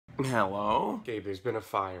Hello? Gabe, there's been a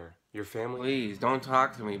fire. Your family... Please, don't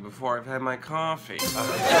talk to me before I've had my coffee.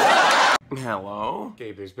 Hello?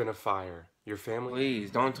 Gabe, there's been a fire. Your family...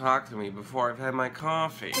 Please, don't talk to me before I've had my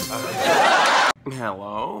coffee.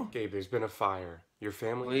 Hello? Gabe, there's been a fire. Your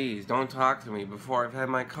family... Please, don't talk to me before I've had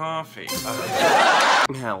my coffee.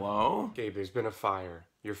 Hello? Gabe, there's been a fire.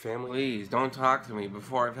 Your family... Please, don't talk to me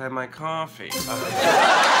before I've had my coffee.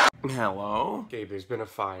 Hello? Gabe, there's been a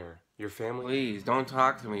fire. Your family... Please, don't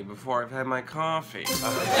talk to me before I've had my coffee.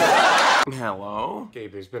 Hello?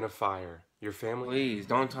 Gabe, there's been a fire. Your family... Please,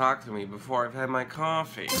 don't talk to me before I've had my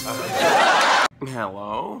coffee.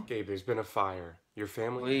 Hello? Gabe, there's been a fire. Your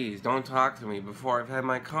family... Please, don't talk to me before I've had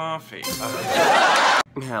my coffee.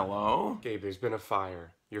 Hello? Gabe, there's been a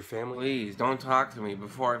fire. Your family... Please, don't talk to me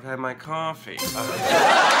before I've had my coffee.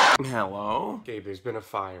 Hello? Gabe, there's been a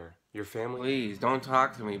fire. Your family... Please, don't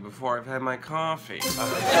talk to me before I've had my coffee.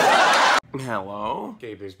 Hello?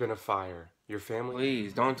 Gabe, there's been a fire. Your family...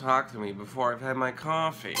 Please, don't talk to me before I've had my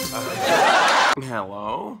coffee.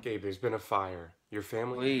 Hello? Gabe, there's been a fire. Your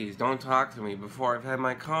family... Please, don't talk to me before I've had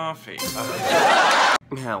my coffee.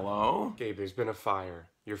 Hello? Gabe, there's been a fire.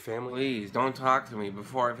 Your family... Please, don't talk to me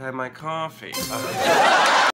before I've had my coffee.